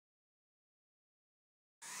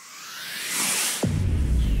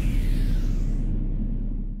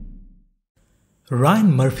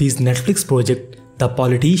Ryan Murphy's Netflix project, The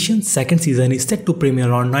Politician's second season is set to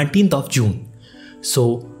premiere on 19th of June.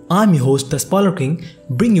 So, I'm your host, the Spoiler King,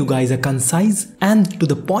 bring you guys a concise and to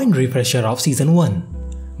the point refresher of season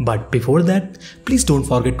 1. But before that, please don't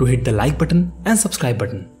forget to hit the like button and subscribe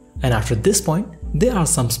button. And after this point, there are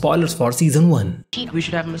some spoilers for season 1. We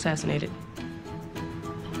should have him assassinated.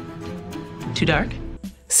 Too dark?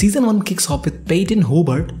 Season 1 kicks off with Payton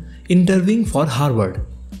Hobart interviewing for Harvard,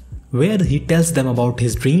 where he tells them about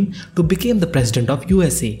his dream to become the president of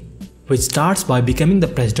USA, which starts by becoming the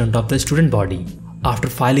president of the student body. After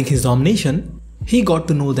filing his nomination, he got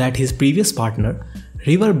to know that his previous partner,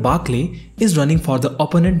 River Barkley, is running for the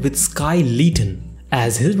opponent with Sky Leeton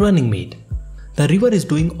as his running mate. The River is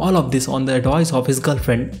doing all of this on the advice of his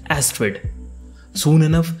girlfriend, Astrid. Soon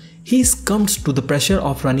enough, he succumbs to the pressure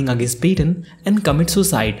of running against Payton and commits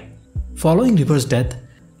suicide. Following River's death,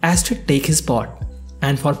 Astrid takes his spot.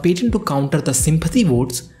 And for Payton to counter the sympathy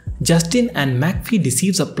votes, Justin and McPhee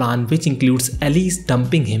deceives a plan which includes Elise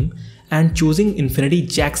dumping him and choosing Infinity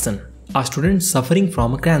Jackson, a student suffering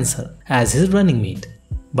from cancer, as his running mate.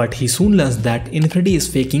 But he soon learns that Infinity is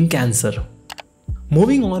faking cancer.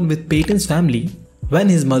 Moving on with Payton's family, when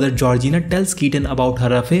his mother Georgina tells Keaton about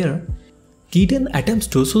her affair, Keaton attempts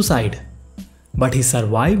to suicide. But he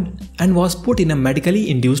survived and was put in a medically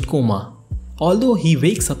induced coma, although he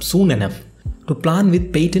wakes up soon enough to plan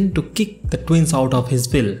with Payton to kick the twins out of his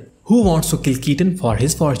will, who wants to kill Keaton for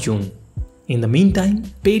his fortune. In the meantime,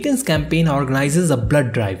 Payton's campaign organizes a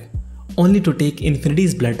blood drive, only to take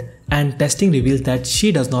Infinity's blood, and testing reveals that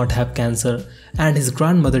she does not have cancer and his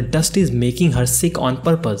grandmother Dusty is making her sick on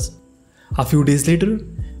purpose. A few days later,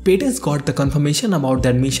 Payton's got the confirmation about the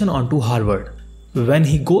admission onto Harvard. When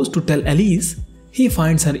he goes to tell Elise, he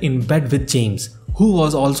finds her in bed with James, who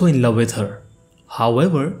was also in love with her.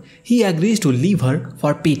 However, he agrees to leave her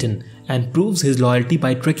for Payton and proves his loyalty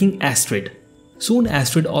by tricking Astrid. Soon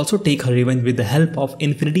Astrid also takes her revenge with the help of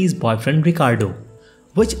Infinity's boyfriend Ricardo,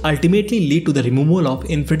 which ultimately leads to the removal of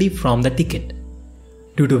Infinity from the ticket,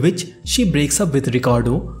 due to which she breaks up with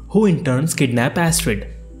Ricardo, who in turn kidnaps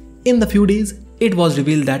Astrid. In the few days, it was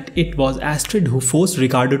revealed that it was Astrid who forced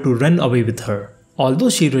Ricardo to run away with her, although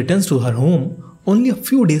she returns to her home only a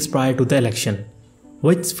few days prior to the election,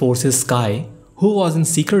 which forces Sky, who was in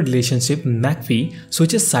secret relationship with McPhee,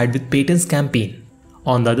 switches side with Payton's campaign.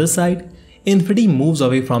 On the other side, Infinity moves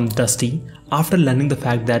away from Dusty after learning the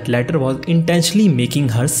fact that latter was intentionally making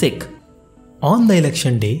her sick. On the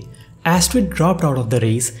election day, Astrid dropped out of the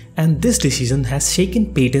race, and this decision has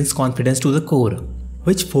shaken Payton's confidence to the core,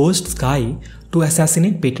 which forced Sky to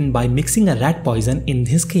assassinate Payton by mixing a rat poison in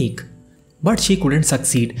his cake. But she couldn't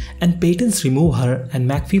succeed, and Payton's removed her and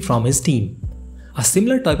McPhee from his team. A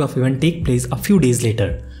similar type of event takes place a few days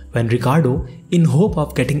later, when Ricardo, in hope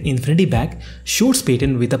of getting Infinity back, shoots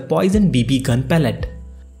Payton with a poisoned BB gun pellet.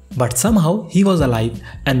 But somehow he was alive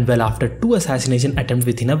and well after 2 assassination attempts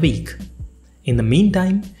within a week. In the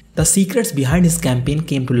meantime, the secrets behind his campaign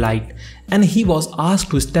came to light and he was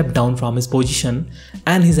asked to step down from his position,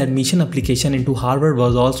 and his admission application into Harvard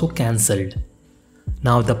was also cancelled.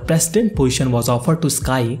 Now the president position was offered to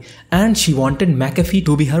Sky and she wanted McAfee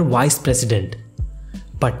to be her vice president.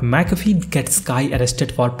 But McAfee gets Sky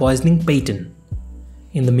arrested for poisoning Payton.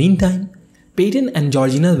 In the meantime, Payton and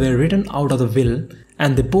Georgina were written out of the will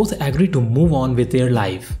and they both agree to move on with their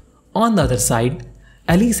life. On the other side,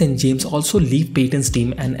 Elise and James also leave Payton's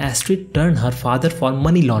team and Astrid turned her father for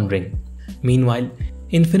money laundering. Meanwhile,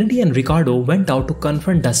 Infinity and Ricardo went out to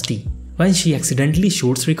confront Dusty when she accidentally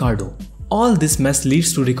shoots Ricardo. All this mess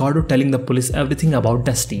leads to Ricardo telling the police everything about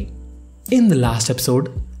Dusty. In the last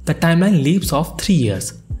episode, the timeline leaps off 3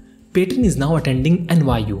 years. Payton is now attending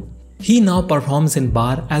NYU. He now performs in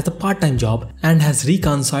bar as a part-time job and has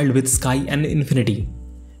reconciled with Sky and Infinity.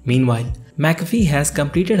 Meanwhile, McAfee has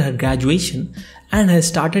completed her graduation and has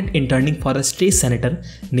started interning for a state senator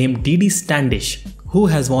named Dee Dee Standish, who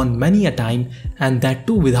has won many a time, and that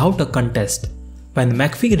too without a contest. When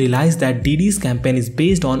McAfee realized that Dee Dee's campaign is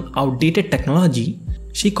based on outdated technology,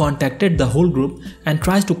 she contacted the whole group and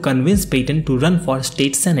tries to convince Payton to run for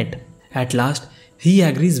state senate. At last, he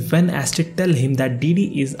agrees when Astrid tells him that Dee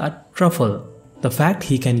Dee is a truffle, the fact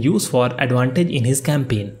he can use for advantage in his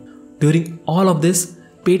campaign. During all of this,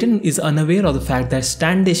 Payton is unaware of the fact that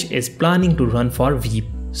Standish is planning to run for VP.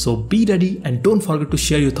 So be ready and don't forget to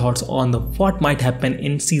share your thoughts on what might happen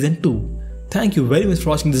in season 2. Thank you very much for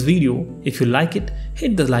watching this video. If you like it,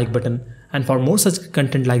 hit the like button, and for more such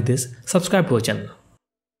content like this, subscribe to our channel.